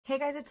Hey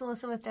guys, it's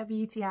Alyssa with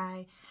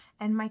BTY,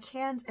 and my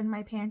cans in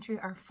my pantry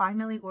are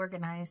finally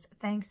organized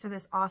thanks to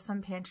this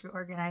awesome pantry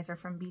organizer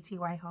from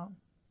BTY Home.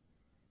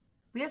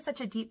 We have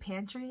such a deep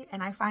pantry,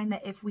 and I find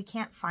that if we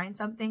can't find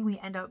something, we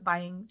end up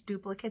buying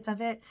duplicates of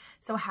it.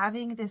 So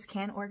having this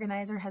can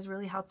organizer has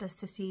really helped us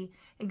to see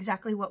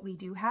exactly what we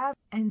do have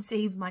and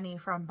save money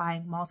from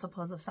buying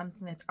multiples of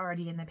something that's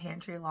already in the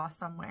pantry lost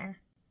somewhere.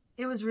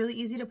 It was really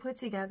easy to put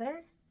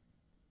together.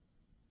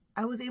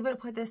 I was able to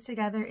put this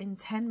together in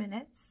 10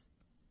 minutes.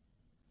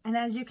 And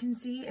as you can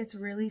see, it's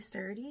really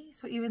sturdy.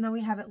 So even though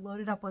we have it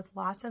loaded up with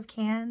lots of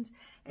cans,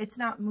 it's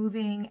not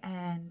moving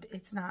and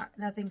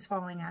nothing's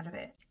falling out of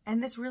it.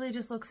 And this really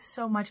just looks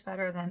so much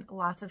better than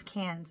lots of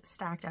cans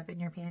stacked up in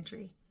your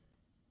pantry.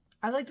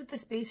 I like that the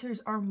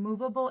spacers are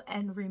movable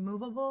and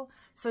removable.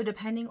 So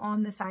depending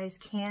on the size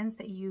cans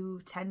that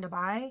you tend to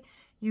buy,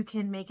 you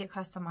can make it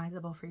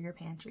customizable for your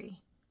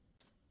pantry.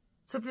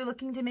 So if you're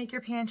looking to make your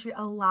pantry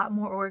a lot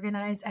more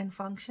organized and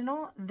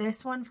functional,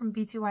 this one from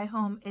BTY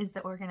Home is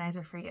the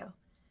organizer for you.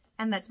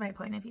 And that's my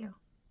point of view.